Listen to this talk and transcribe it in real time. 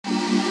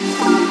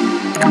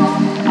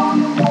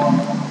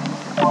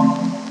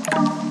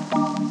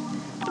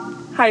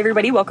Hi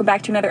everybody, welcome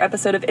back to another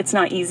episode of It's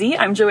Not Easy.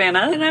 I'm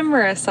Joanna. And I'm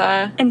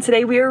Marissa. And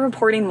today we are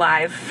reporting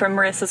live from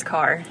Marissa's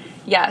car.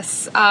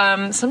 Yes.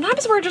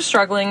 Sometimes we're just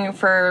struggling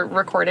for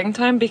recording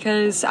time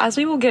because, as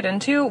we will get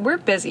into, we're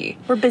busy.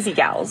 We're busy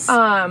gals.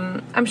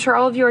 I'm sure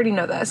all of you already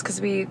know this because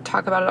we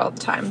talk about it all the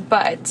time.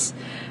 But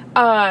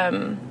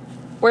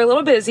we're a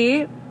little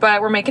busy,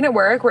 but we're making it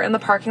work. We're in the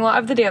parking lot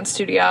of the dance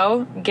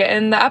studio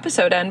getting the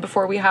episode in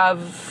before we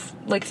have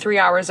like 3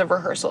 hours of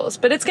rehearsals.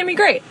 But it's going to be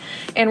great.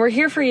 And we're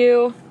here for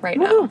you right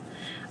now.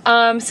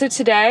 So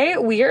today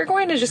we are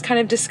going to just kind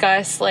of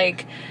discuss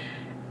like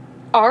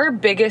our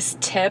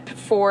biggest tip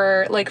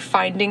for like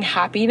finding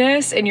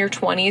happiness in your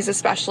 20s,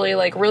 especially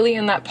like really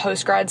in that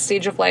post-grad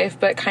stage of life,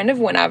 but kind of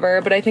whenever.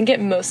 But I think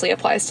it mostly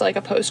applies to like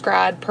a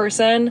post-grad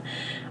person.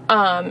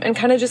 And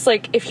kind of just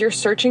like if you're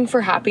searching for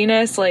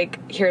happiness,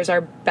 like here's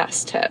our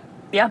best tip.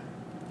 Yeah.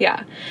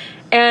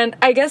 And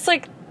I guess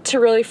like to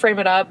really frame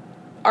it up,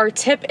 our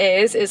tip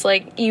is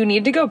like you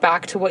need to go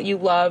back to what you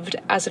loved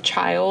as a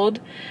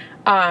child.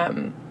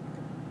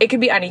 It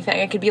could be anything.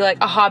 It could be like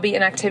a hobby,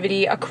 an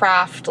activity, a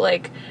craft.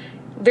 Like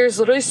there's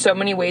literally so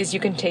many ways you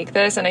can take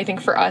this, and I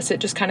think for us it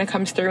just kind of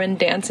comes through in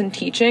dance and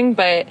teaching.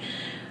 But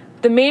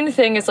the main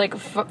thing is like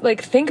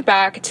think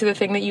back to the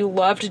thing that you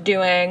loved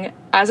doing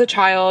as a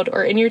child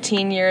or in your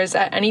teen years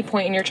at any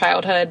point in your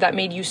childhood that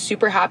made you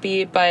super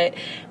happy, but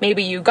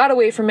maybe you got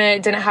away from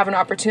it, didn't have an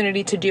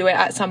opportunity to do it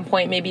at some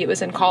point. Maybe it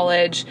was in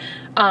college,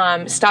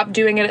 stopped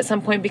doing it at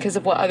some point because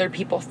of what other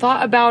people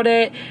thought about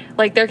it.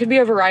 Like there could be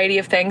a variety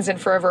of things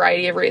and for a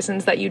variety of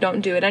reasons that you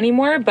don't do it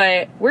anymore,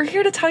 but we're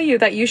here to tell you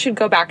that you should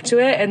go back to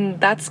it, and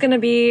that's going to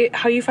be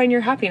how you find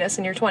your happiness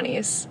in your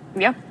 20s.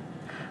 Yeah.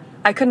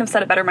 I couldn't have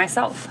said it better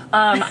myself.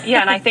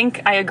 And I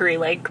think I agree.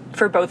 Like,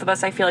 for both of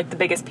us, I feel like the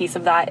biggest piece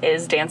of that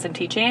is dance and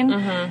teaching.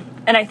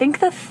 Mm-hmm. And I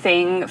think the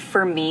thing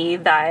for me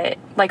that,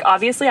 like,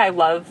 obviously I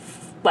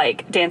love,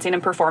 like, dancing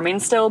and performing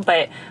still,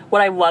 but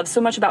what I love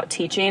so much about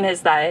teaching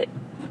is that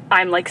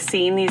I'm, like,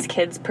 seeing these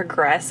kids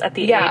progress at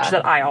the age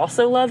that I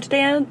also loved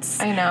dance.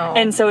 I know.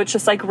 And so it's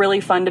just, like,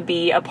 really fun to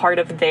be a part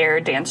of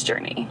their dance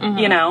journey,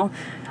 you know?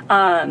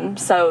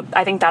 So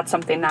I think that's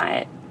something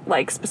that,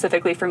 like,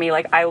 specifically for me,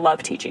 like, I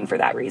love teaching for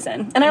that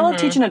reason. And I love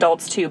teaching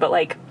adults, too, but,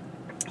 like,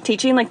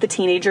 teaching, like, the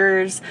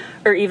teenagers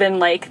or even,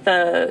 like,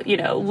 the, you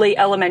know, late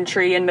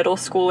elementary and middle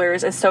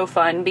schoolers is so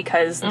fun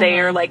because they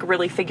are, like,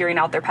 really figuring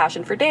out their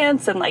passion for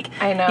dance and, like,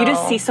 I know. You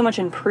just see so much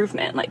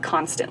improvement, like,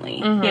 constantly,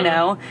 you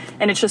know?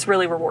 And it's just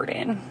really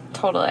rewarding.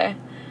 Totally.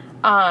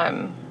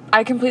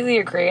 I completely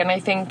agree, and I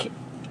think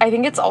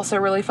it's also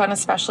really fun,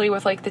 especially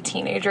with, like, the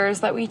teenagers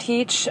that we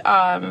teach,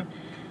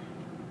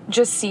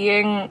 just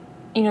seeing,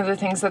 you know, the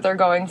things that they're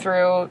going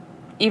through,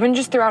 even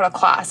just throughout a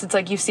class. It's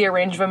like you see a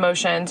range of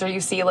emotions, or you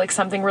see like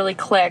something really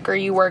click, or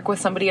you work with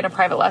somebody in a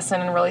private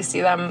lesson and really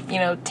see them, you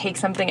know, take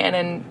something in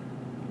and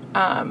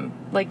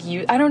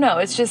I don't know,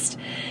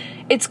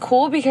 it's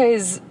cool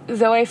because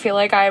though I feel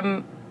like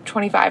I'm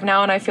 25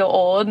 now and I feel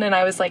old and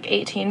I was like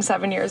 18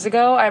 7 years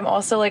ago, I'm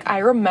also like I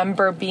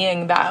remember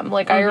being them.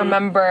 Like I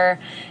remember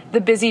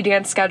the busy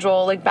dance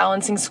schedule, like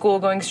balancing school,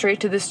 going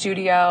straight to the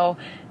studio,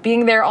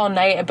 being there all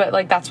night, but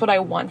like that's what I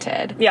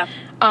wanted. Yeah.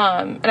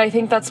 And I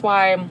think that's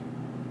why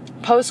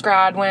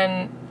post-grad,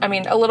 when I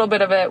mean a little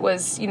bit of it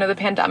was, you know, the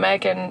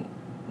pandemic and,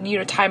 you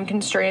know,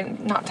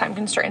 not time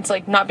constraints,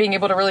 like not being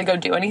able to really go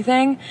do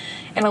anything,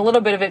 and a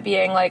little bit of it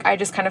being like I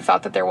just kind of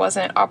felt that there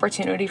wasn't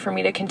opportunity for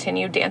me to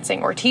continue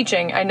dancing or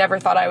teaching. I never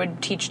thought I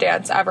would teach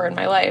dance ever in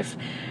my life.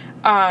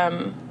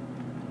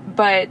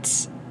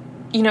 But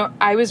you know,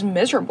 I was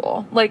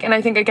miserable. Like, and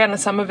I think again,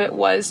 some of it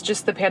was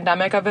just the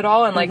pandemic of it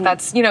all. And like,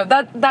 that's, you know,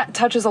 that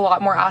touches a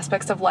lot more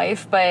aspects of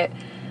life, but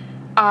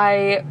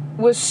I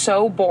was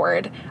so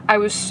bored. I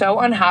was so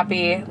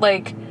unhappy.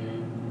 Like,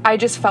 I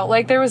just felt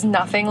like there was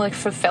nothing like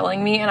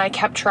fulfilling me. And I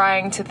kept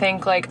trying to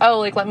think like, oh,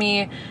 like, let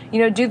me, you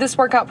know, do this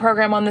workout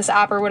program on this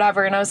app or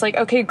whatever. And I was like,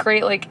 okay,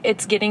 great. Like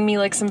it's getting me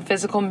like some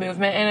physical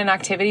movement and an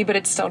activity, but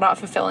it's still not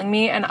fulfilling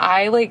me. And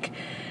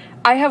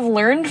I have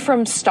learned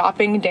from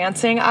stopping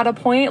dancing at a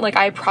point. Like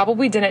I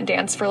probably didn't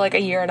dance for like a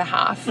year and a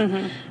half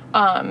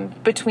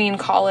between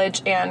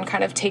college and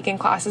kind of taking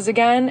classes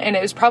again. And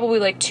it was probably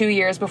like 2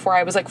 years before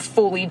I was like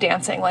fully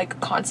dancing like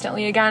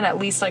constantly again, at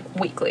least like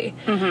weekly.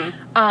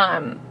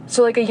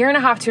 So like a year and a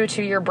half to a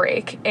 2 year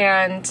break.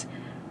 And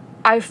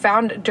I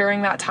found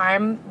during that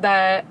time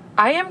that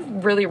I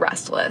am really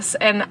restless,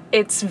 and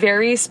it's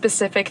very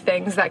specific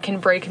things that can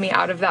break me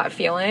out of that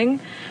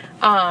feeling.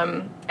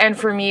 And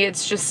for me,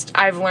 it's just,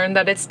 I've learned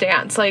that it's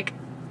dance. Like,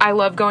 I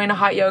love going to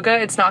hot yoga.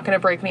 It's not going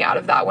to break me out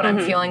of that when I'm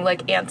feeling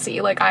like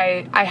antsy. Like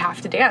I have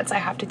to dance. I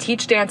have to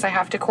teach dance. I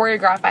have to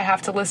choreograph. I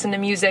have to listen to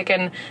music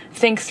and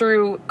think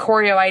through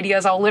choreo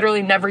ideas I'll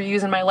literally never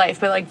use in my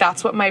life. But like,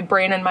 that's what my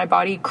brain and my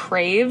body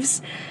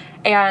craves.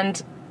 And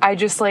I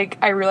just like,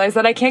 I realize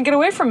that I can't get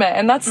away from it.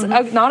 And that's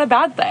not a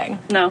bad thing.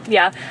 No,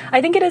 yeah.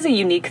 I think it is a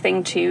unique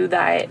thing too,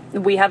 that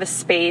we have a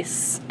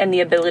space and the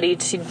ability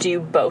to do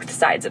both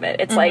sides of it.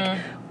 It's like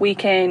we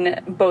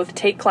can both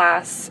take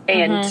class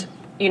and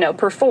you know,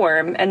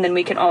 perform, and then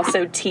we can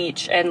also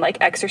teach and like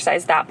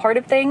exercise that part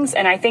of things.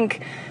 And I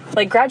think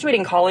like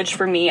graduating college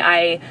for me,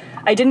 I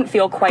didn't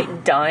feel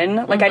quite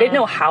done. Like I didn't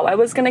know how I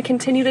was going to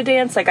continue to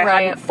dance. Like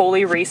I hadn't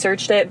fully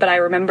researched it, but I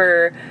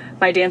remember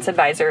my dance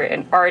advisor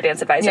and our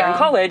dance advisor in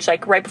college,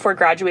 like right before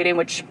graduating,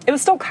 which it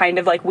was still kind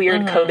of like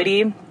weird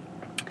COVID-y.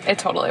 It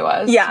totally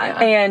was. Yeah,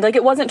 and like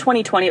it wasn't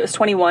 2020, it was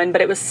 21,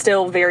 but it was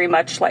still very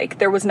much like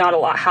there was not a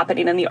lot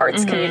happening in the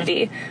arts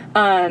community.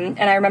 And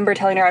I remember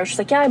telling her, I was just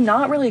like, yeah, I'm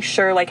not really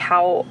sure like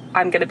how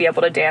I'm going to be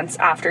able to dance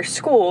after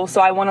school,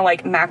 so I want to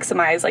like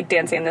maximize like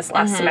dancing this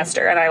last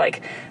semester. And I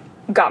like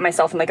got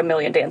myself in like a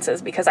million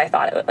dances because I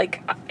thought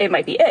it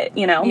might be it,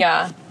 you know?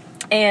 Yeah.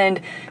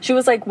 And she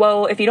was like,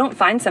 well, if you don't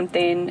find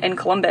something in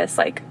Columbus,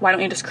 like why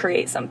don't you just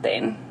create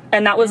something?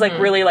 And that was like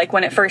really like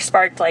when it first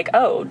sparked like,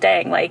 oh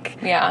dang, like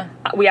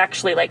we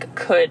actually like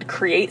could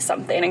create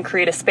something and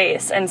create a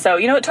space. And so,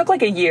 you know, it took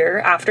like a year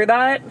after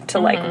that to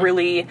like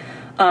really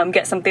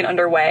get something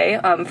underway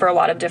for a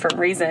lot of different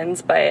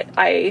reasons. But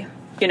I,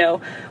 you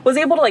know, was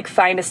able to like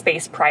find a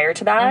space prior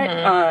to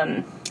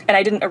that. And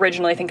I didn't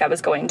originally think I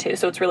was going to,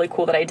 so it's really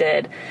cool that I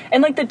did.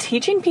 And like the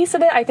teaching piece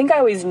of it, I think I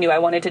always knew I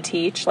wanted to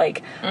teach.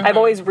 Like I've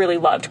always really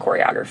loved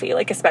choreography,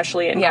 like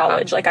especially in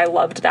college, like I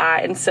loved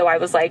that. And so I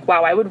was like,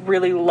 wow, I would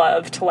really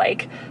love to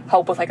like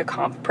help with like a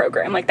comp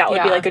program. Like that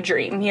would be like a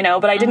dream, you know,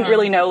 but I didn't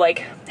really know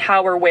like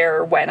how or where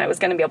or when I was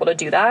going to be able to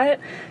do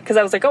that. Cause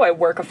I was like, oh, I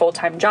work a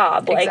full-time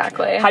job. Like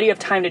how do you have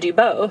time to do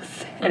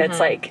both? And it's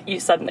like, you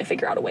suddenly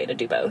figure out a way to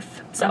do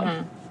both.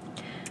 So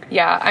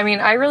yeah, I mean,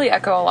 I really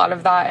echo a lot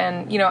of that,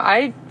 and, you know,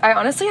 I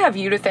honestly have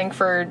you to thank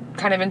for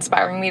kind of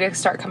inspiring me to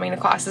start coming to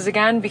classes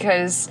again,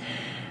 because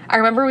I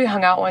remember we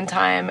hung out one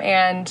time,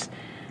 and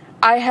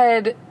I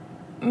had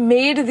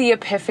made the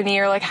epiphany,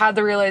 or, like, had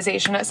the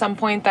realization at some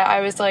point that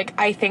I was like,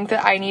 I think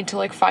that I need to,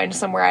 like, find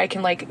somewhere I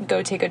can, like,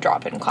 go take a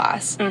drop-in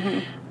class.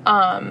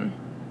 And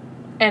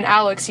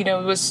Alex, you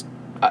know,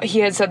 he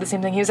had said the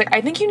same thing. He was like, I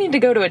think you need to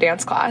go to a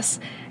dance class.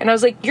 And I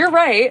was like, you're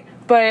right,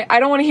 but I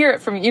don't want to hear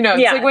it from you. You know,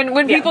 it's like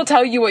when people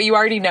tell you what you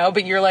already know,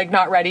 but you're like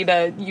not ready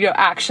to, you know,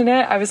 action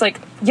it. I was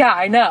like, yeah,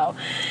 I know.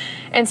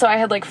 And so I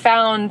had like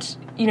found,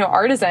 you know,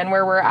 Artisan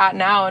where we're at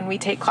now, and we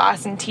take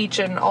class and teach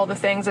and all the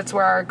things. It's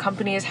where our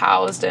company is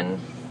housed, and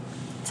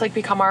it's like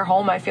become our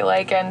home, I feel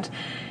like. And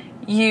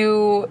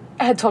you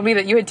had told me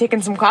that you had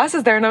taken some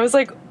classes there, and I was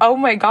like, oh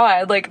my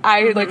god, like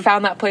I like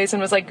found that place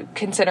and was like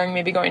considering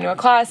maybe going to a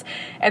class.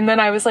 And then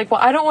I was like, well,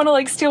 I don't want to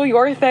like steal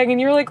your thing,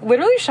 and you're like,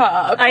 literally shut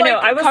up. I know.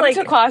 Like, I was come like,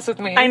 to class with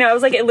me. I know. I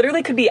was like, it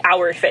literally could be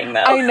our thing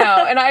though. I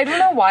know. And I don't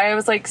know why I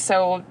was like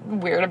so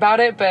weird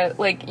about it, but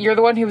like you're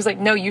the one who was like,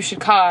 no, you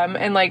should come.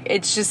 And like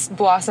it's just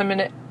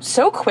blossomed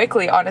so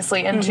quickly,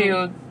 honestly,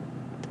 into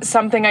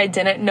something I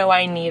didn't know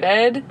I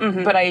needed,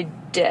 but I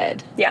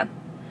did. Yeah.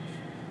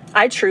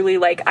 I truly,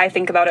 like, I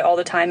think about it all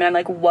the time, and I'm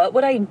like, what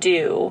would I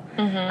do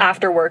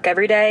after work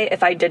every day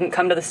if I didn't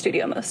come to the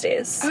studio most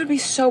days? I would be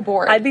so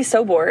bored. I'd be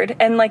so bored.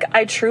 And, like,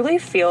 I truly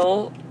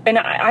feel, and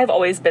I've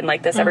always been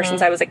like this ever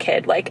since I was a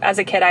kid. Like, as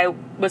a kid, I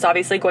was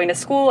obviously going to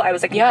school. I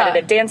was a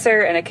competitive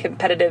dancer and a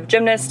competitive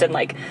gymnast, and,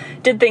 like,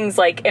 did things,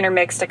 like,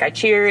 intermixed, like, I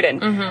cheered,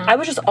 and I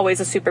was just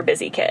always a super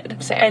busy kid.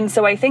 Same. And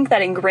so I think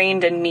that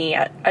ingrained in me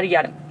at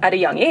a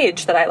young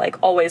age that I,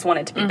 like, always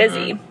wanted to be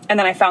busy. And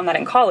then I found that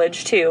in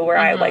college, too, where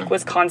I, like,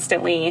 was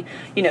constantly,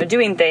 you know,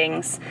 doing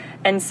things.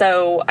 And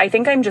so I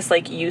think I'm just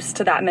like used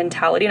to that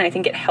mentality, and I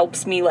think it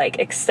helps me like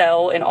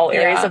excel in all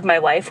areas of my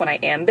life when I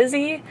am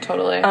busy.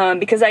 Totally.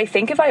 Because I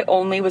think if I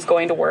only was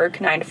going to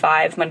work 9 to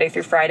 5 Monday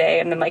through Friday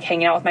and then like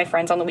hanging out with my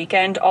friends on the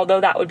weekend, although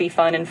that would be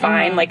fun and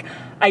fine, like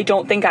I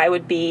don't think I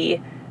would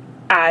be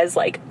as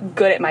like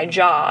good at my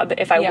job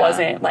if I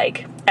wasn't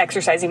like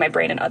exercising my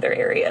brain in other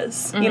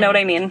areas. You know what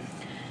I mean?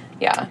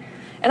 Yeah.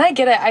 And I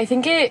get it. I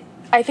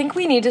think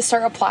we need to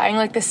start applying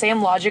like the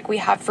same logic we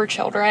have for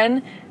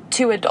children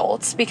to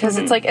adults, because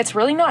it's like, it's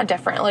really not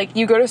different. Like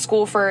you go to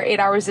school for 8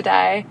 hours a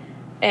day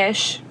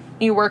ish,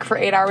 you work for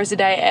 8 hours a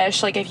day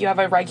ish, like if you have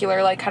a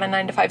regular like kind of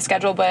 9 to 5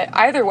 schedule, but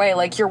either way,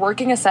 like you're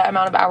working a set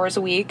amount of hours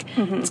a week.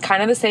 It's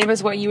kind of the same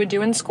as what you would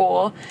do in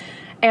school.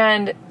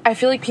 And I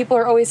feel like people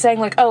are always saying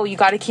like, oh, you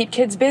got to keep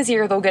kids busy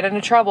or they'll get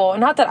into trouble.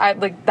 Not that I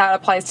like that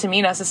applies to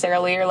me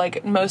necessarily, or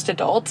like most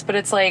adults, but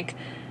it's like,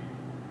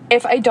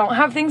 if I don't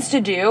have things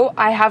to do,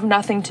 I have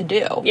nothing to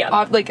do.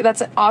 Yeah. Like,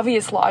 that's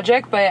obvious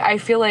logic, but I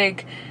feel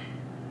like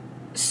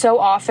so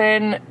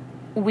often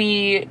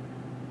we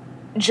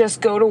just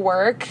go to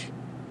work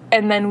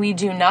and then we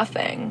do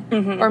nothing.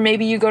 Or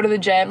maybe you go to the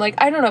gym. Like,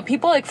 I don't know.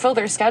 People, like, fill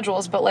their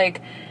schedules, but,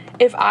 like,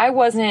 if I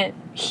wasn't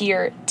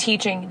here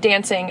teaching,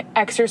 dancing,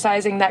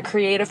 exercising that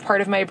creative part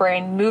of my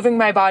brain, moving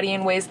my body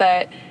in ways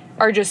that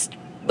are just,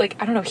 like,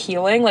 I don't know,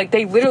 healing, like,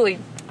 they literally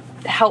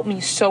help me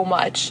so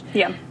much.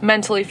 Yeah.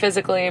 Mentally,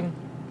 physically,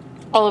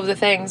 all of the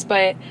things.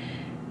 But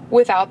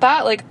without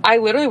that, like, I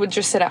literally would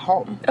just sit at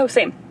home. Oh,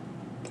 same.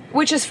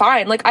 Which is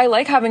fine. Like, I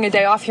like having a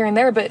day off here and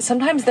there, but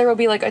sometimes there will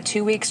be, like, a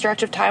 2-week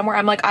stretch of time where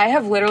I'm like, I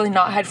have literally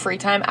not had free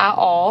time at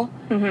all.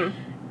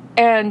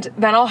 And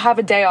then I'll have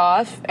a day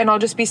off, and I'll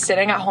just be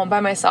sitting at home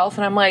by myself,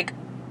 and I'm like,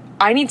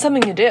 I need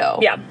something to do.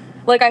 Yeah.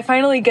 Like, I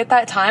finally get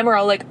that time where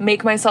I'll, like,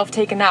 make myself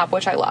take a nap,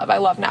 which I love. I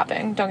love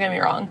napping, don't get me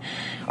wrong.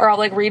 Or I'll,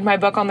 like, read my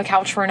book on the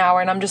couch for an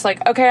hour, and I'm just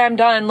like, okay, I'm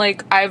done.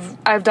 Like,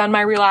 I've done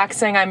my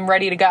relaxing. I'm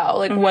ready to go.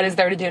 Like, what is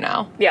there to do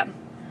now? Yeah.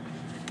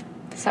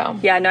 So.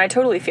 Yeah, no, I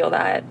totally feel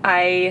that.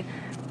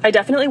 I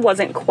definitely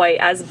wasn't quite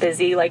as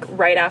busy, like,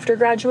 right after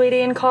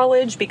graduating in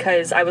college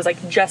because I was,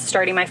 like, just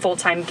starting my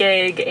full-time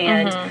gig,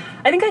 and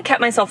I think I kept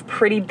myself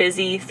pretty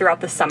busy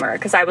throughout the summer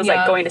because I was,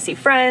 like, going to see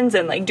friends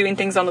and, like, doing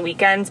things on the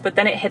weekends, but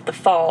then it hit the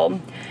fall,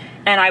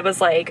 and I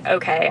was like,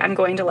 okay, I'm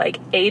going to, like,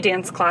 a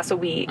dance class a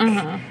week,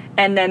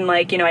 and then,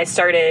 like, you know, I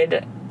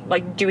started...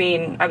 like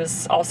I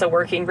was also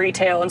working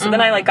retail, and so then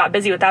I like got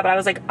busy with that, but I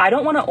was like, I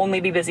don't want to only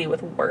be busy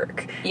with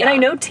work. And I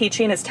know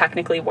teaching is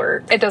technically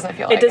work. It doesn't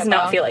feel like it. It does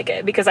not feel like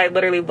it because I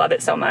literally love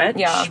it so much.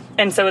 Yeah.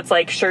 And so it's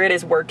like, sure, it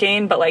is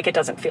working, but like it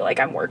doesn't feel like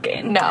I'm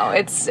working. No,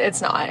 it's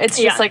not. It's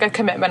just like a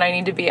commitment I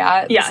need to be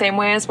at the same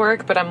way as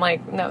work, but I'm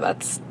like, no,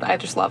 I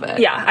just love it.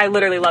 Yeah, I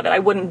literally love it. I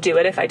wouldn't do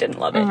it if I didn't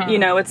love it. You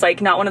know, it's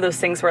like not one of those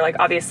things where like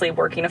obviously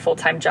working a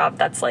full-time job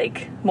that's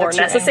like more That's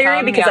your necessary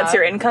income, because that's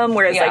your income,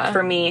 whereas Yeah. like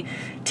for me,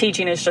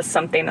 teaching is just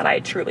something that I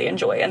truly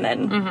enjoy, and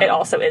then it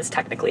also is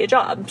technically a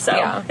job,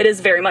 so it is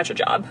very much a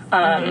job.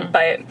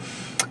 But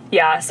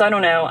yeah, so I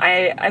don't know,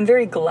 I'm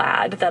very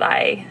glad that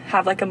I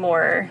have like a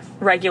more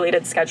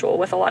regulated schedule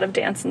with a lot of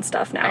dance and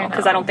stuff now,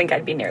 because I don't think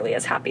I'd be nearly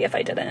as happy if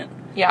I didn't.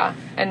 Yeah,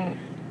 and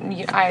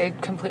I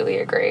completely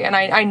agree, and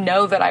I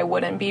know that I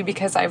wouldn't be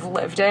because I've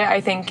lived it. I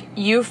think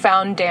you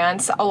found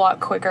dance a lot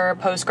quicker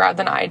post-grad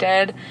than I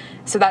did,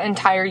 so that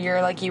entire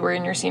year, like, you were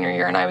in your senior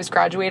year and I was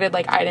graduated,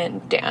 like, I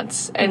didn't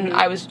dance, and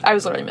I was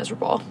literally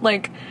miserable,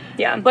 like,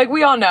 like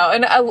we all know,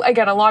 and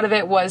again, a lot of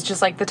it was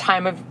just, like, the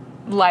time of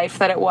life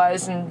that it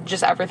was, and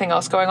just everything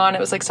else going on. It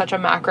was, like, such a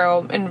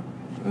macro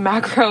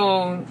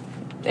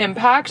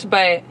impact,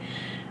 but,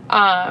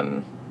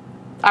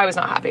 I was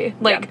not happy,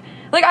 like,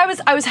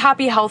 I was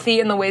happy,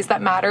 healthy in the ways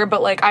that matter,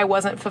 but, like, I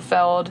wasn't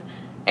fulfilled,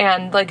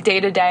 and, like, day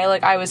to day,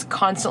 like, I was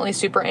constantly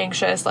super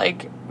anxious,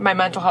 like, my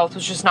mental health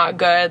was just not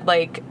good,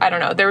 like, I don't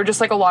know, there were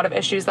just, like, a lot of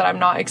issues that I'm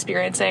not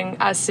experiencing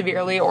as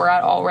severely or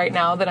at all right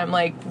now that I'm,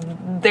 like,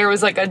 there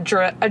was, like, a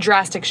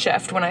drastic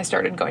shift when I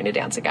started going to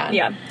dance again.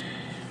 Yeah.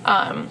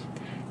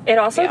 It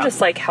also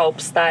just, like,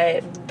 helps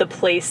that the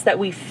place that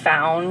we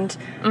found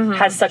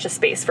has such a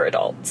space for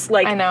adults.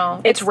 Like, I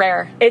know. It's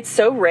rare. It's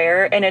so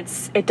rare, and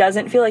it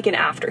doesn't feel like an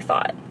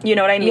afterthought. You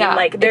know what I mean? Yeah,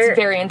 like, it's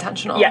very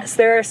intentional. Yes,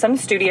 there are some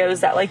studios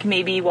that, like,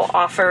 maybe will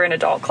offer an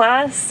adult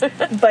class,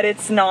 but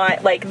it's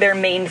not, like, their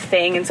main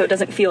thing, and so it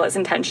doesn't feel as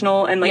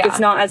intentional, and, like, it's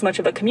not as much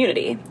of a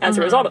community as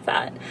a result of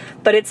that.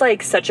 But it's,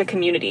 like, such a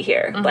community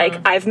here. Like,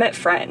 I've met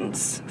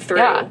friends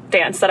through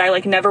dance that I,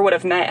 like, never would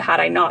have met had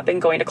I not been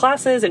going to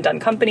classes and done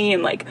company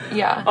and, like,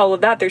 all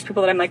of that. There's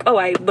people that I'm like, oh,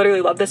 I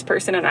literally love this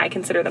person and I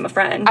consider them a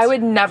friend. I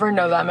would never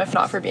know them if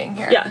not for being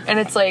here. Yeah. And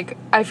it's like,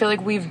 I feel like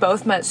we've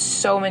both met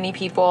so many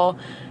people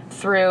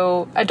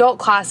through adult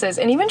classes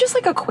and even just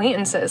like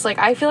acquaintances. Like,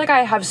 I feel like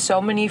I have so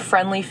many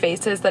friendly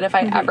faces that if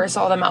I ever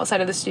saw them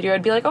outside of the studio,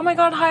 I'd be like, oh my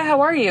God, hi,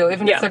 how are you?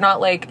 Even if they're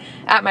not like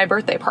at my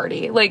birthday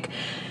party. Like,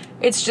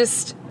 it's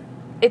just,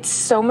 it's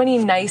so many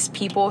nice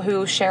people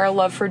who share a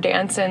love for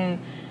dance, and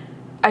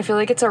I feel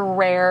like it's a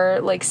rare,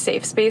 like,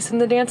 safe space in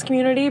the dance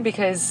community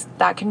because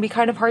that can be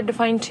kind of hard to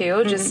find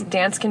too. Just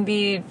dance can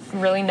be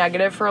really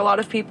negative for a lot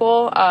of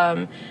people.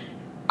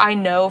 I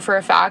know for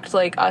a fact,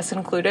 like, us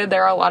included,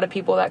 there are a lot of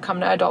people that come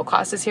to adult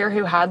classes here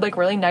who had, like,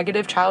 really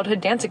negative childhood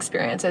dance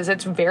experiences.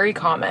 It's very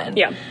common.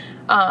 Yeah.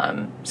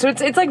 So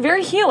it's like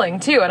very healing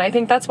too. And I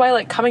think that's why,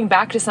 like, coming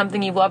back to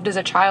something you loved as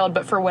a child,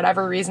 but for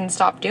whatever reason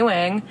stopped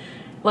doing,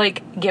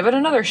 like, give it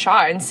another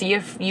shot and see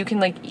if you can,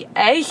 like,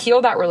 A,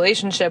 heal that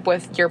relationship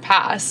with your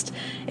past,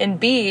 and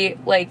B,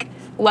 like,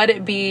 let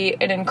it be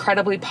an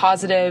incredibly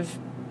positive,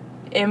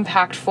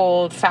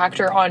 impactful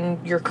factor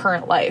on your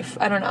current life.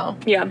 I don't know.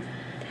 Yeah.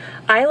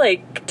 I,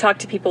 like, talk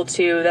to people,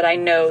 too, that I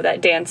know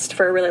that danced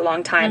for a really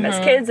long time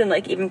as kids and,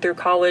 like, even through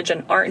college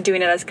and aren't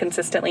doing it as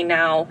consistently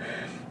now,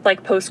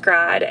 like,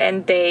 post-grad,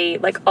 and they,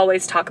 like,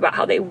 always talk about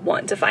how they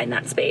want to find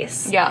that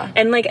space. Yeah.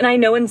 And, like, and I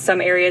know in some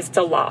areas it's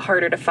a lot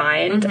harder to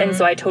find, and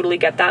so I totally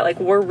get that. Like,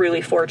 we're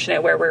really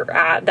fortunate where we're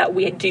at that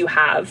we do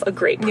have a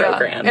great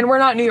program. And we're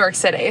not New York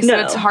City, so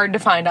No. it's hard to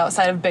find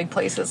outside of big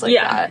places like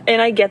that.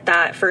 And I get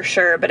that for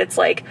sure, but it's,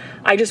 like,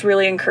 I just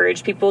really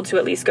encourage people to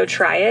at least go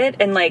try it,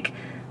 and, like,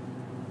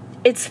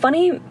 it's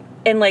funny,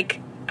 and, like,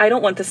 I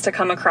don't want this to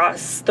come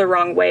across the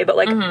wrong way, but,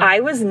 like, I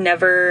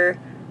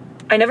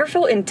never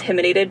felt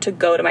intimidated to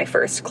go to my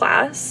first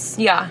class.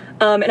 Yeah.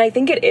 And I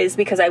think it is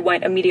because I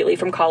went immediately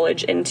from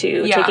college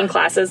into taking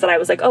classes that I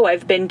was like, oh,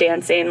 I've been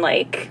dancing,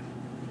 like,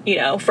 you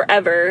know,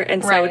 forever.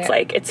 And so it's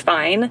like, it's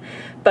fine.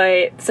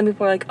 But some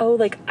people are like, oh,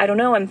 like, I don't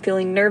know, I'm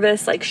feeling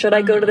nervous. Like, should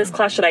I go to this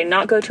class? Should I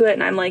not go to it?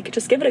 And I'm like,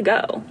 just give it a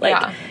go.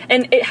 Like,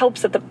 and it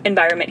helps that the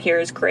environment here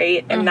is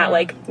great and that,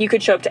 like, you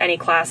could show up to any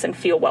class and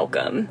feel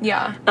welcome.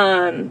 Yeah.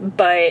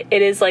 But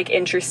it is, like,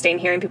 interesting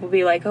hearing people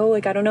be like, oh,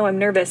 like, I don't know, I'm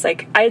nervous.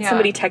 Like, I had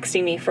somebody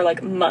texting me for,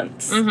 like,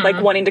 months,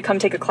 like, wanting to come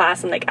take a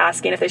class and, like,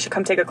 asking if they should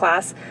come take a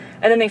class.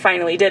 And then they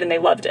finally did and they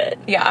loved it.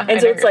 Yeah. And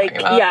so it's like,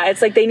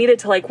 it's like they needed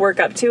to, like, work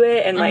up to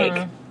it and,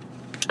 like,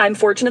 I'm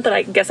fortunate that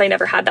I guess I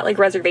never had that, like,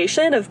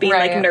 reservation of being,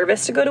 like,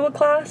 nervous to go to a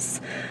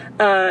class.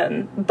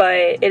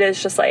 But it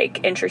is just,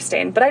 like,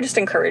 interesting. But I just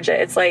encourage it.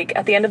 It's, like,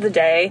 at the end of the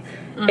day,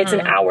 it's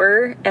an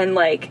hour, and,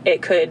 like,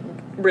 it could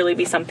really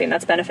be something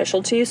that's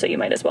beneficial to you, so you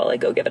might as well,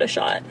 like, go give it a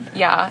shot.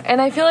 Yeah,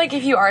 and I feel like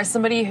if you are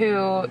somebody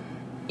who,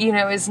 you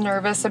know, is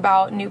nervous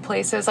about new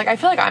places, like, I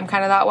feel like I'm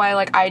kind of that way.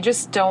 Like, I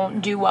just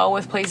don't do well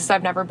with places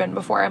I've never been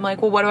before. I'm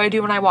like, well, what do I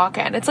do when I walk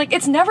in? It's like,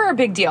 it's never a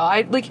big deal.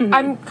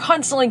 I'm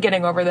constantly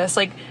getting over this.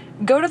 Like,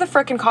 go to the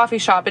frickin' coffee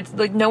shop. It's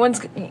like, no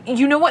one's,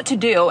 you know what to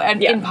do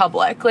and in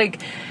public.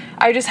 Like,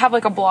 I just have,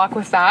 like, a block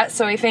with that.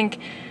 So I think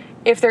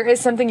if there is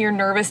something you're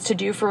nervous to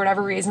do for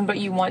whatever reason, but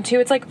you want to,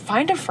 it's like,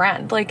 find a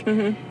friend. Like,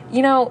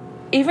 you know,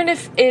 even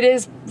if it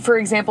is, for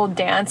example,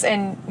 dance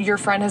and your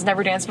friend has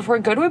never danced before,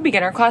 go to a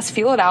beginner class,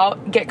 feel it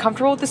out, get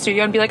comfortable with the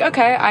studio and be like,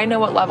 okay, I know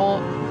what level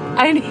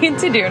I need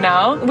to do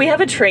now. We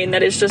have a train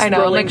that is just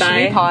rolling by.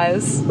 Should we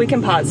pause? We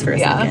can pause for a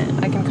second. Yeah,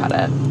 I can cut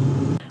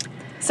it.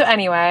 So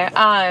anyway,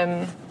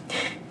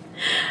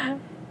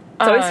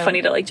 it's always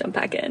funny to, like, jump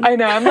back in. I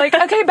know. I'm like,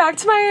 okay, back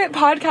to my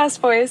podcast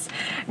voice.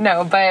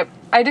 No, but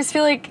I just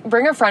feel like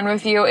bring a friend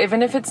with you,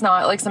 even if it's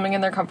not, like, something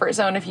in their comfort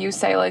zone. If you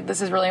say, like,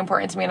 this is really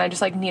important to me and I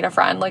just, like, need a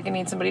friend, like, I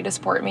need somebody to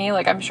support me,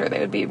 like, I'm sure they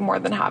would be more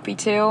than happy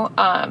to.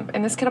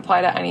 And this could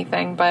apply to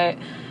anything, but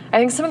I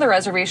think some of the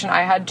reservation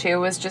I had, too,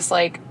 was just,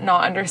 like,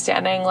 not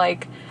understanding,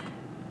 like,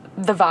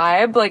 the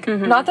vibe. Like,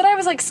 not that I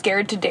was, like,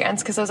 scared to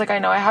dance, because I was like, I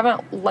know I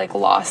haven't, like,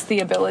 lost the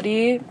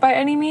ability by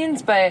any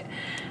means, but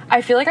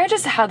I feel like I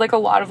just had, like, a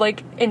lot of,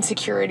 like,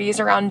 insecurities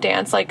around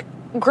dance, like,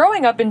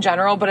 growing up in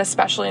general, but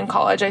especially in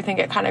college. I think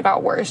it kind of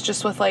got worse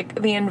just with,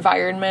 like, the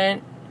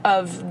environment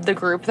of the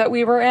group that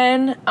we were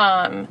in.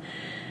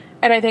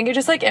 And I think it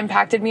just, like,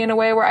 impacted me in a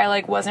way where I,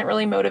 like, wasn't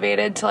really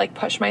motivated to, like,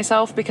 push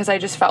myself because I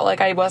just felt like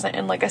I wasn't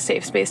in, like, a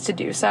safe space to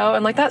do so.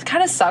 And, like, that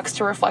kind of sucks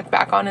to reflect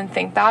back on and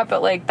think that,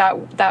 but, like,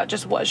 that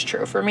just was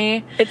true for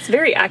me. It's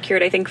very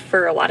accurate, I think,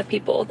 for a lot of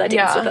people that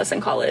danced with us in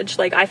college.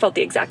 Like, I felt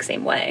the exact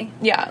same way.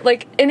 Yeah,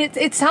 like, and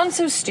it sounds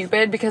so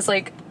stupid because,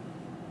 like,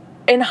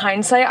 in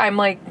hindsight, I'm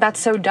like,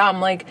 that's so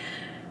dumb, like,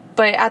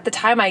 but at the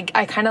time, I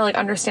kind of, like,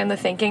 understand the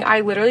thinking.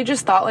 I literally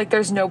just thought, like,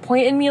 there's no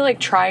point in me, like,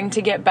 trying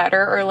to get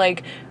better or,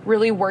 like,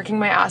 really working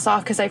my ass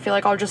off because I feel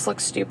like I'll just look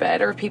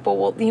stupid or people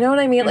will, you know what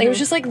I mean? Like, it was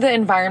just, like, the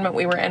environment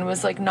we were in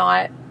was, like,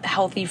 not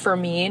healthy for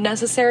me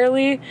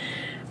necessarily.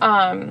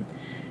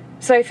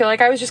 So I feel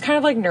like I was just kind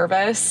of, like,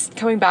 nervous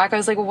coming back. I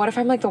was like, well, what if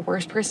I'm, like, the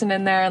worst person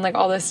in there and, like,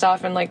 all this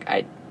stuff, and, like,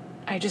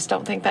 I just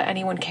don't think that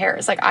anyone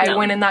cares. Like, I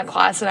went in that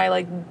class and I,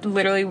 like,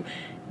 literally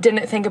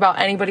didn't think about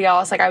anybody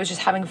else. Like, I was just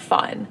having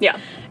fun. Yeah.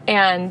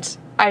 And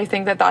I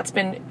think that that's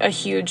been a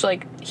huge,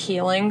 like,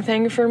 healing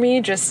thing for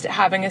me, just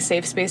having a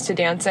safe space to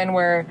dance in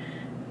where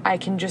I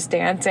can just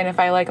dance, and if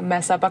I, like,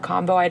 mess up a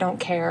combo, I don't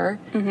care.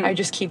 I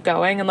just keep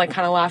going and, like,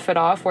 kind of laugh it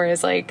off,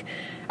 whereas, like,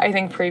 I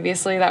think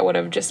previously that would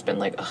have just been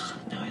like, ugh,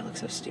 no, I look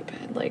so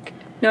stupid. Like,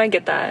 no, I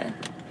get that.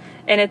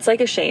 And it's,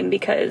 like, a shame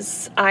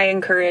because I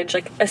encourage,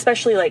 like,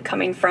 especially, like,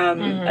 coming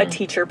from a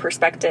teacher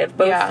perspective,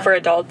 both for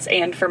adults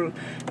and from,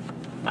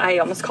 I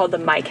almost called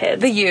them my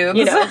kids. The youths.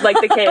 You know, like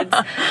the kids.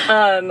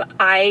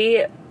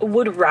 I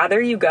would rather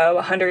you go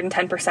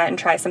 110% and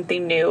try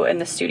something new in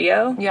the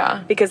studio.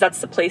 Yeah. Because that's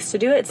the place to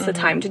do it. It's the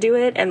time to do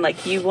it. And,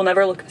 like, you will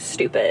never look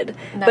stupid.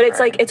 Never. But it's,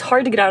 like, it's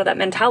hard to get out of that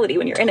mentality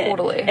when you're in it.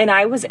 Totally. And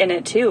I was in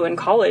it, too, in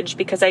college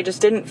because I just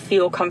didn't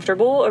feel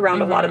comfortable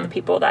around a lot of the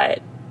people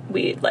that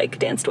we, like,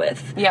 danced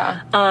with.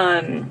 Yeah.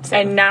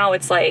 And now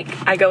it's like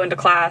I go into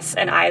class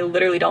and I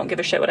literally don't give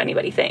a shit what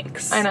anybody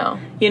thinks. I know.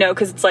 You know,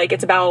 because it's like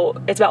it's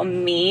about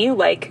me,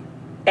 like,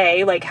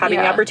 like, having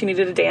the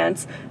opportunity to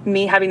dance,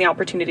 me having the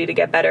opportunity to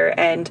get better,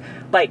 and,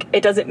 like,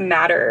 it doesn't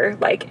matter,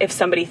 like, if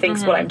somebody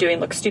thinks what I'm doing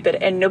looks stupid,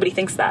 and nobody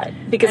thinks that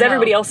because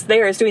everybody else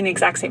there is doing the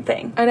exact same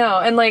thing. I know.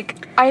 And,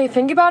 like, I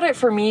think about it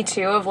for me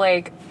too, of,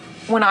 like,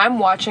 when I'm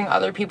watching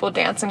other people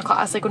dance in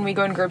class, like, when we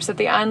go in groups at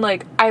the end,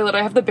 like, I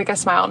literally have the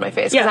biggest smile on my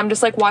face because I'm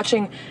just, like,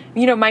 watching,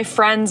 you know, my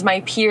friends,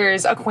 my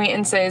peers,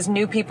 acquaintances,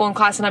 new people in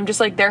class, and I'm just,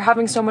 like, they're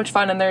having so much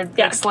fun and they're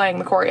like, slaying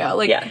the choreo.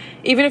 Like,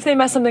 even if they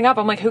mess something up,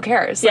 I'm like, who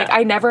cares? Like,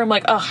 I never am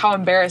like, oh, how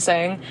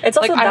embarrassing. It's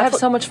also, like, I have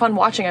so much fun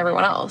watching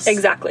everyone else.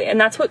 Exactly. And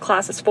that's what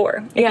class is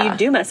for. If you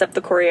do mess up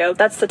the choreo,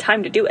 that's the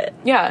time to do it.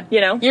 Yeah.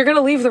 You know? You're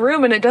gonna leave the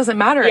room and it doesn't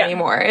matter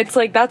anymore. It's,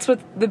 like, that's what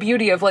the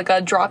beauty of, like,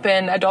 a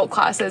drop-in adult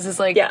class is,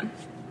 like... Yeah.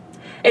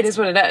 it is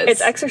what it is.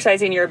 It's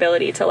exercising your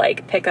ability to,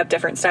 like, pick up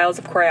different styles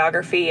of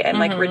choreography and,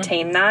 like,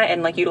 retain that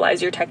and, like,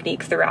 utilize your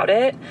technique throughout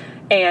it,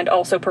 and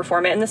also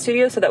perform it in the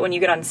studio so that when you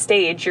get on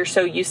stage, you're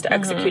so used to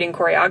executing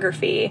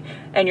choreography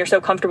and you're so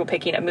comfortable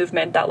picking a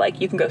movement that, like,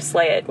 you can go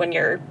slay it when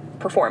you're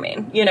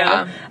performing, you know?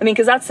 Yeah. I mean,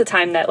 because that's the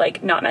time that,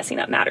 like, not messing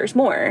up matters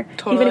more.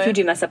 Totally. Even if you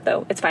do mess up,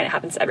 though, it's fine. It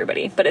happens to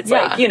everybody. But it's,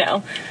 Yeah. like, you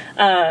know.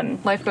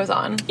 Life goes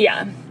on.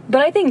 Yeah.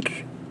 But I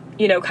think,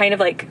 you know, kind of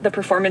like the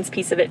performance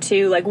piece of it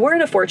too, like, we're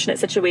in a fortunate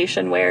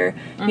situation where,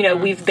 you know,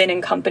 we've been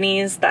in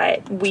companies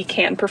that we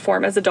can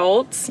perform as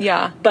adults.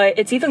 Yeah. But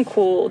it's even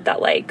cool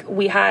that, like,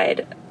 we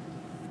had,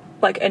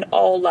 like, an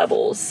all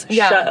levels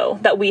show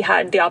that we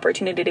had the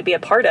opportunity to be a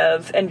part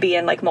of and be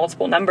in, like,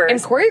 multiple numbers.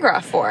 And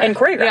choreograph for it.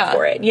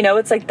 For it. You know,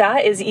 it's like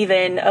that is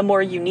even a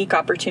more unique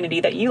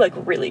opportunity that you, like,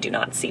 really do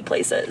not see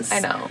places. I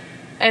know.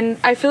 And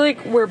I feel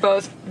like we're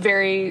both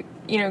very,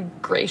 you know,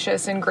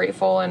 gracious and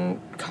grateful and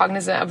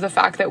cognizant of the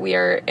fact that we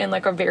are in,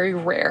 like, a very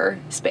rare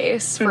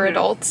space for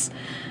adults.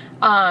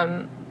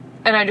 And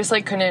I just,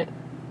 like,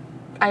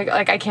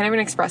 I can't even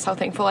express how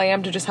thankful I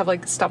am to just have,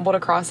 like, stumbled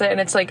across it. And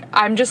it's like,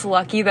 I'm just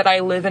lucky that I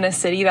live in a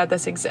city that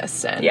this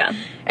exists in. Yeah.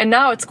 And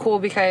now it's cool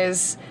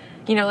because,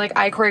 you know, like,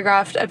 I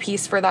choreographed a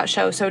piece for that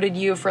show. So did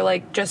you, for,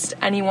 like, just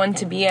anyone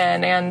to be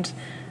in. And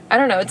I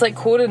don't know, it's, like,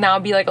 cool to now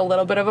be, like, a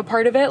little bit of a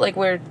part of it. Like,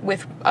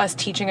 with us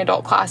teaching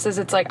adult classes,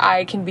 it's like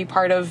I can be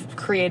part of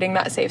creating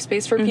that safe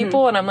space for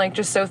people. And I'm, like,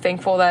 just so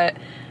thankful that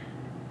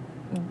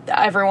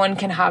everyone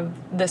can have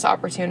this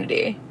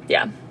opportunity.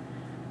 Yeah.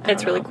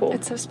 It's really cool.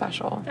 It's so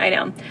special. I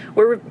know.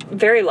 We're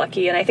very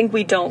lucky, and I think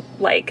we don't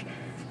let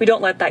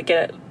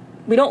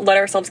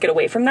ourselves get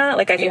away from that.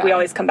 Like, I think we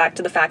always come back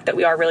to the fact that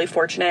we are really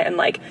fortunate, and,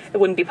 like, it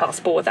wouldn't be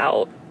possible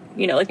without,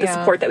 you know, like, the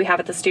support that we have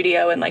at the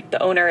studio, and, like, the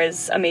owner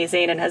is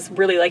amazing and has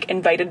really, like,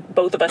 invited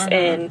both of us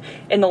in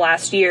the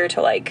last year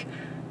to, like,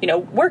 you know,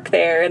 work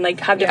there and,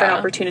 like, have different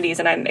opportunities,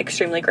 and I'm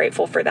extremely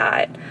grateful for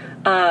that.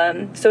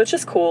 So it's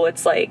just cool.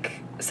 It's, like,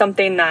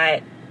 something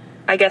that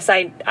I guess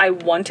I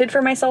wanted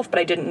for myself, but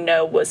I didn't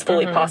know was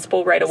fully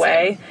possible right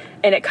away. Same.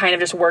 And it kind of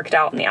just worked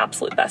out in the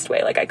absolute best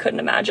way. Like, I couldn't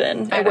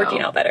imagine it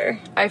working out better.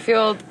 I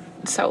feel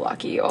so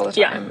lucky all the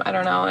time. Yeah. I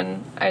don't know.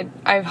 And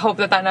I hope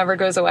that never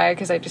goes away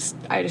because I just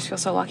feel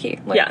so lucky.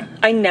 Like, yeah.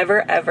 I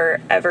never,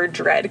 ever, ever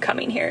dread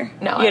coming here.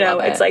 No, you know,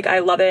 it's like, I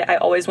love it. I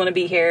always want to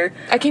be here.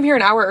 I came here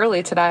an hour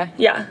early today.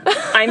 Yeah.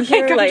 I'm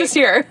here. I'm just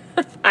here.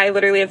 I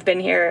literally have been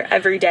here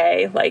every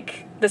day,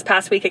 like, this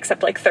past week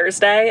except, like,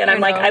 Thursday, and I'm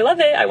like, I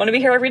love it. I want to be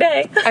here every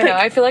day. I know.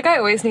 I feel like I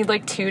always need,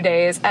 like, 2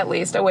 days at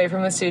least away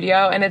from the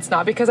studio, and it's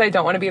not because I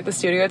don't want to be at the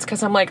studio. It's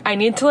because I'm like, I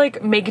need to,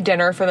 like, make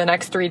dinner for the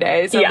next 3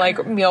 days and,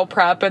 like, meal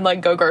prep and,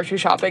 like, go grocery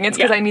shopping. It's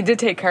because I need to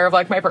take care of,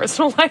 like, my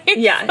personal life.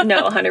 Yeah,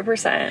 no,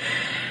 100%.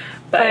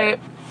 But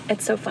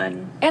it's so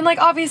fun. And, like,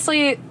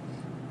 obviously,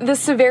 the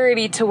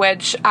severity to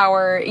which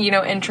our, you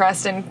know,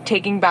 interest in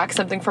taking back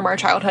something from our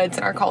childhoods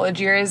and our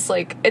college years,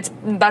 like,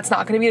 that's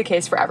not going to be the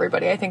case for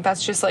everybody. I think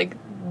that's just, like,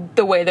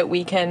 the way that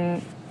we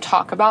can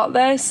talk about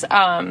this.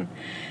 But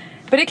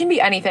it can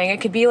be anything. It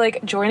could be,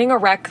 like, joining a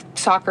rec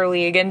soccer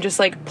league and just,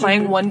 like,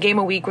 playing one game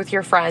a week with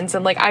your friends.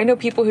 And, like, I know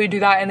people who do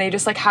that and they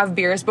just, like, have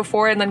beers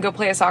before and then go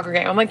play a soccer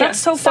game. I'm like, that's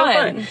so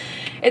fun.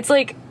 It's,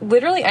 like,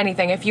 literally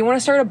anything. If you want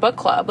to start a book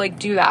club, like,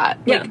 do that.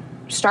 Yeah. Like,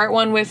 start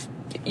one with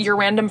your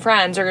random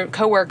friends or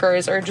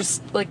coworkers, or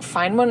just, like,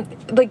 find one.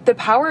 Like, the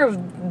power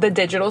of the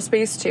digital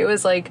space too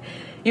is, like,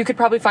 you could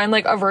probably find,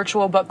 like, a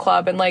virtual book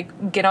club and,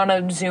 like, get on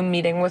a Zoom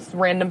meeting with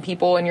random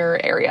people in your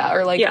area,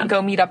 or, like,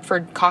 go meet up for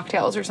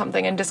cocktails or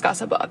something and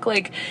discuss a book.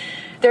 Like,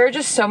 there are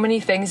just so many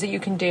things that you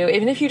can do.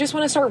 Even if you just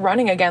want to start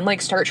running again,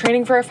 like, start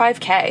training for a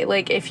 5K.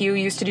 Like, if you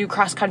used to do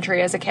cross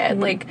country as a kid,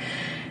 like,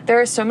 there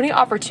are so many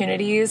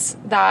opportunities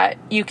that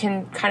you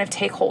can kind of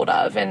take hold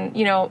of. And,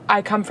 you know,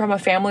 I come from a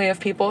family of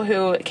people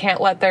who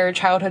can't let their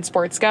childhood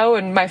sports go,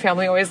 and my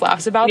family always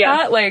laughs about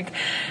that. Like,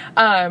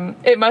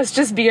 it must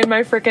just be in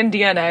my freaking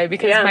DNA,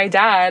 because my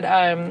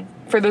dad,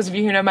 for those of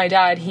you who know my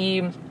dad,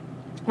 he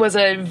was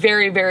a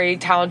very, very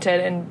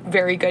talented and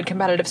very good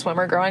competitive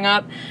swimmer growing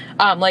up.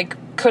 Like,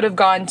 could have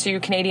gone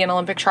to Canadian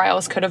Olympic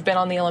trials, could have been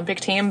on the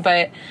Olympic team,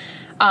 but,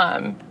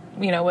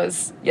 you know,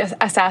 was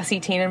a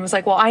sassy teen and was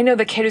like, well, I know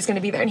the kid who's going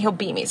to be there and he'll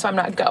beat me, so I'm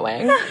not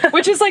going.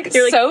 Which is, like,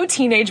 so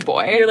teenage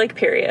boy. You're like,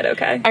 period,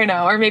 okay. I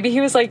know. Or maybe he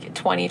was, like,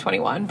 20,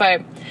 21.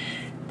 But,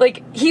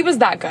 like, he was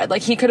that good.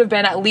 Like, he could have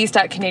been at least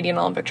at Canadian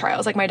Olympic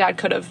trials. Like, my dad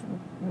could have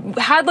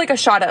had, like, a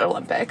shot at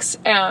Olympics.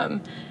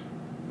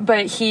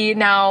 But he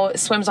now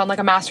swims on, like,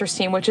 a master's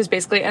team, which is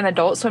basically an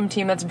adult swim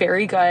team that's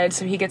very good.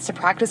 So he gets to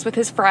practice with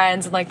his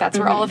friends, and, like, that's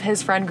where all of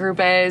his friend group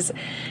is.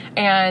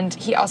 And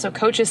he also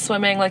coaches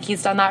swimming. Like,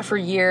 he's done that for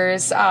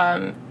years.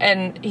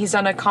 And he's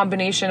done a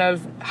combination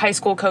of high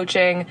school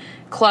coaching,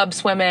 club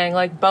swimming,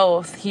 like,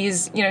 both.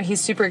 He's, you know,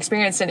 he's super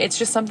experienced, and it's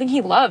just something he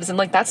loves. And,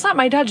 like, that's not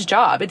my dad's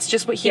job. It's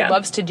just what he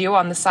loves to do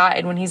on the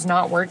side when he's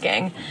not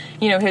working,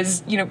 you know,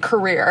 his, you know,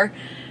 career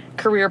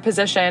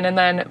position. And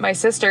then my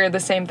sister, the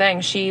same thing.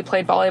 She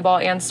played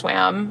volleyball and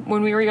swam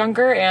when we were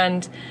younger,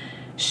 and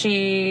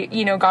she,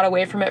 you know, got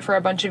away from it for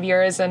a bunch of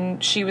years,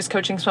 and she was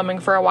coaching swimming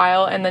for a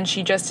while, and then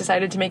she just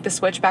decided to make the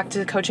switch back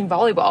to coaching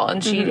volleyball,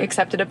 and she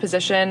accepted a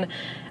position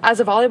as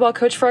a volleyball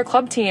coach for a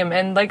club team.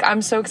 And like,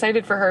 I'm so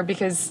excited for her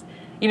because,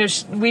 you know,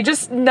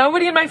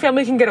 nobody in my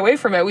family can get away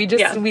from it.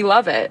 We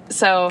love it.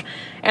 So,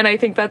 and I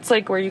think that's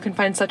like where you can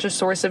find such a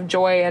source of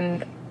joy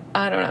and,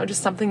 I don't know,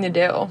 just something to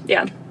do.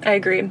 Yeah, I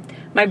agree.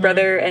 My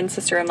brother and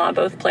sister-in-law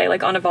both play,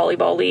 like, on a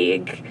volleyball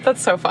league. That's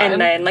so fun.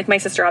 And then, like, my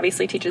sister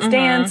obviously teaches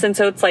dance, and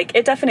so it's, like,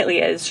 it definitely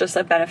is just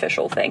a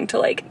beneficial thing to,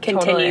 like,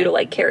 continue to,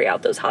 like, carry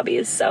out those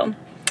hobbies, so.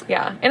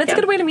 Yeah, and it's a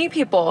good way to meet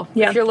people.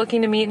 Yeah. If you're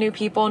looking to meet new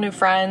people, new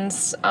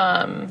friends,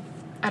 I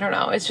don't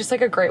know, it's just,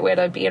 like, a great way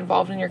to be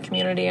involved in your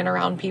community and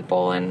around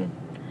people and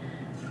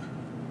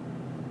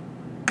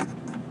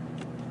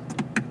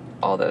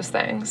all those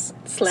things.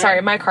 Slay.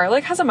 Sorry, my car,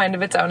 like, has a mind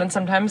of its own, and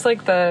sometimes,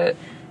 like, the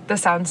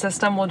sound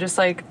system will just,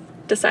 like,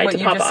 decide what to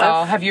you pop just off.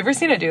 saw. Have you ever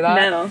seen it do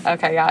that? No.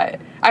 Okay, yeah.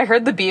 I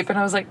heard the beep and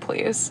I was like,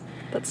 please.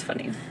 That's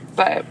funny.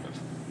 But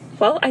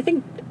well, I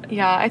think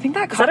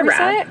that covers that a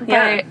wrap? it.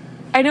 Yeah. But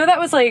I know that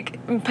was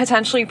like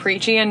potentially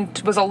preachy and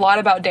was a lot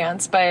about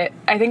dance, but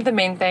I think the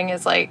main thing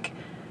is like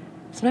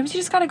sometimes you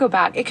just gotta go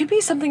back. It could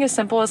be something as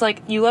simple as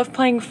like you love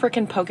playing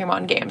freaking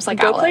Pokemon games, like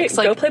Alex.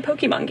 Go play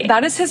Pokemon games.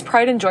 That is his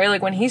pride and joy.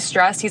 Like when he's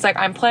stressed, he's like,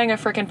 I'm playing a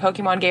freaking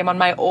Pokemon game on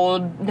my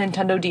old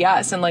Nintendo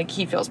DS, and like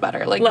he feels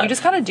better. Like you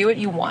just gotta do what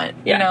you want.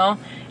 Yeah. You know,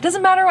 it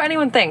doesn't matter what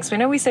anyone thinks. We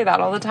know we say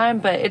that all the time,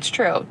 but it's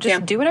true.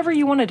 Just do whatever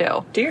you want to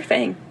do. Do your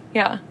thing.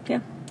 Yeah.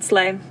 Yeah.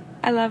 Slay.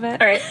 I love it.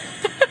 All right.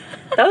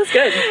 That was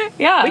good.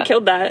 Yeah. We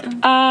killed that.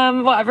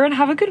 Well, everyone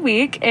have a good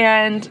week,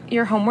 and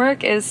your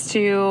homework is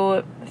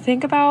to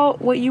think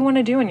about what you want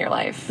to do in your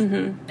life.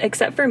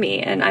 Except for me,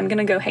 and I'm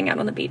gonna go hang out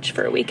on the beach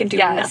for a week and do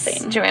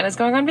nothing. Joanna's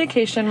going on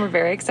vacation. We're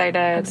very excited.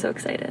 I'm so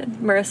excited.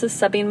 Marissa's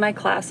subbing my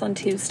class on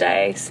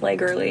Tuesday. Slay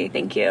girly.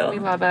 Thank you. We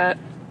love it.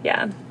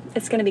 Yeah.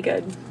 It's gonna be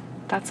good.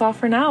 That's all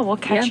for now. We'll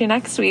catch you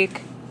next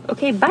week.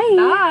 Okay, bye.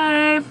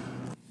 Bye.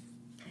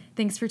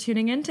 Thanks for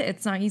tuning in to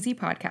It's Not Easy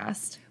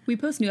podcast. We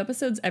post new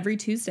episodes every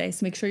Tuesday,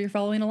 so make sure you're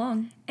following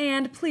along.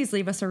 And please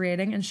leave us a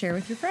rating and share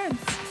with your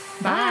friends.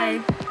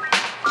 Bye.